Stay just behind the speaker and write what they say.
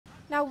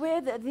Now,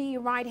 with the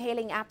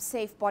ride-hailing app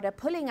SafeBoda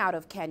pulling out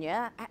of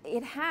Kenya,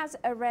 it has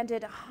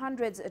rendered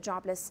hundreds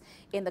jobless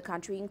in the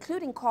country,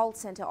 including call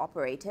center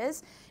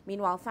operators.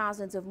 Meanwhile,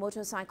 thousands of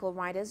motorcycle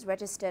riders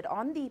registered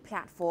on the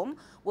platform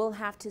will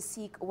have to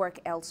seek work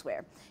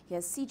elsewhere.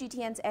 Here's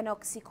CGTN's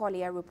Enock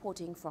Sikolia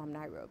reporting from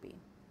Nairobi.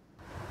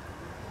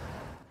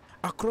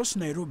 Across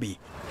Nairobi,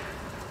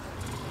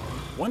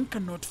 one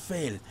cannot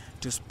fail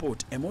to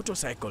spot a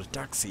motorcycle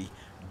taxi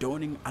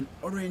donning an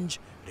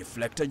orange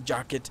reflector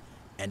jacket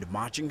and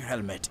matching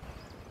helmet.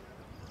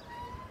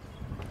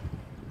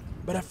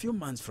 But a few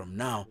months from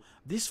now,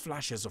 these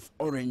flashes of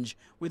orange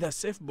with a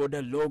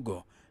SafeBoda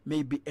logo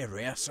may be a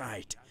rare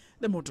sight.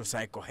 The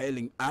motorcycle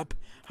hailing app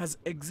has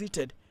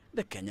exited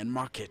the Kenyan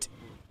market.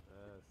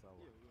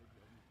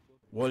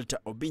 Walter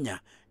Obinya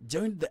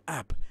joined the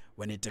app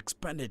when it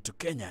expanded to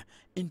Kenya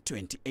in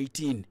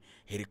 2018.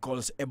 He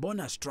recalls a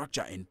bonus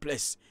structure in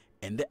place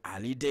in the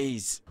early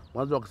days.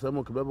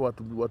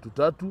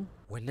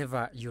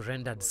 Whenever you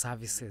rendered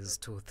services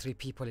to 3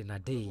 people in a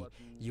day,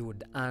 you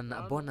would earn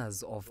a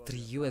bonus of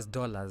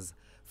 $3.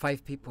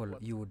 5 people,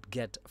 you would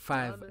get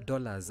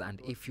 $5, and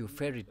if you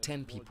ferry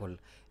 10 people,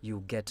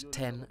 you get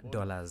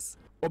 $10.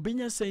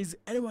 Obinya says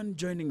anyone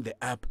joining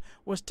the app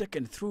was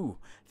taken through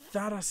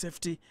thorough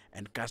safety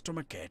and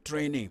customer care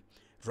training.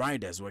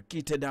 Riders were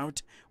kitted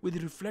out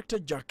with reflector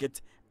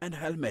jackets and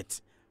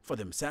helmets for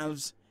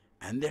themselves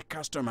and their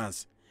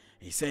customers.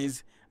 He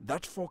says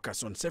that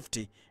focus on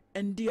safety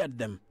endeared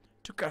them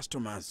to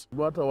customers.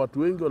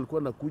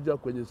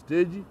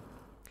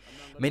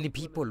 Many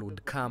people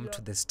would come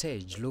to the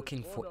stage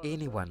looking for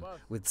anyone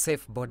with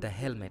SafeBoda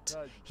helmet.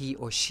 He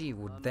or she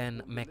would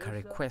then make a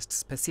request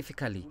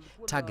specifically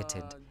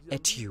targeted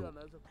at you.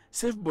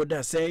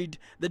 SafeBoda said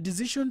the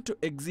decision to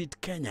exit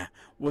Kenya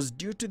was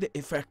due to the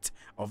effect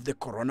of the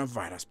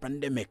coronavirus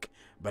pandemic,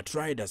 but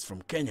riders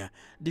from Kenya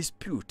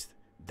dispute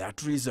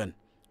that reason.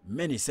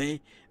 Many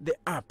say the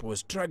app was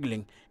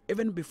struggling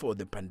even before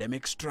the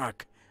pandemic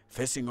struck,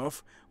 facing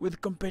off with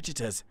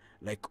competitors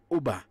like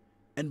Uber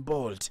and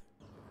Bolt.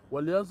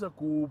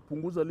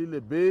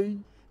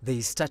 They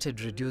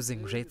started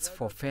reducing rates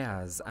for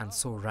fares, and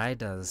so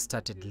riders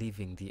started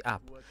leaving the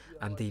app,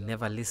 and they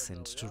never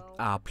listened to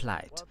our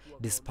plight.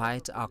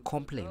 Despite our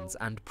complaints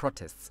and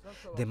protests,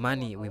 the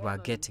money we were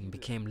getting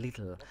became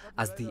little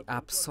as the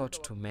app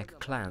sought to make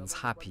clients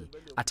happy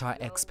at our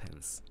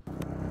expense.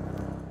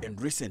 In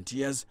recent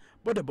years,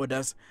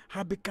 bodabodas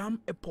have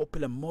become a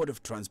popular mode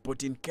of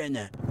transport in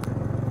Kenya.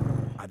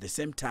 At the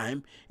same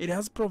time, it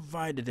has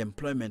provided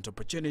employment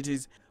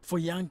opportunities for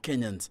young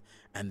Kenyans,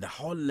 and the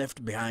hole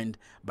left behind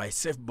by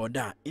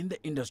SafeBoda in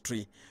the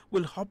industry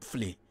will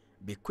hopefully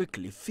be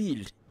quickly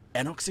filled.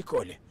 Enock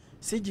Sikolia,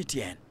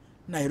 CGTN,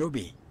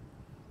 Nairobi,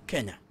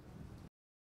 Kenya.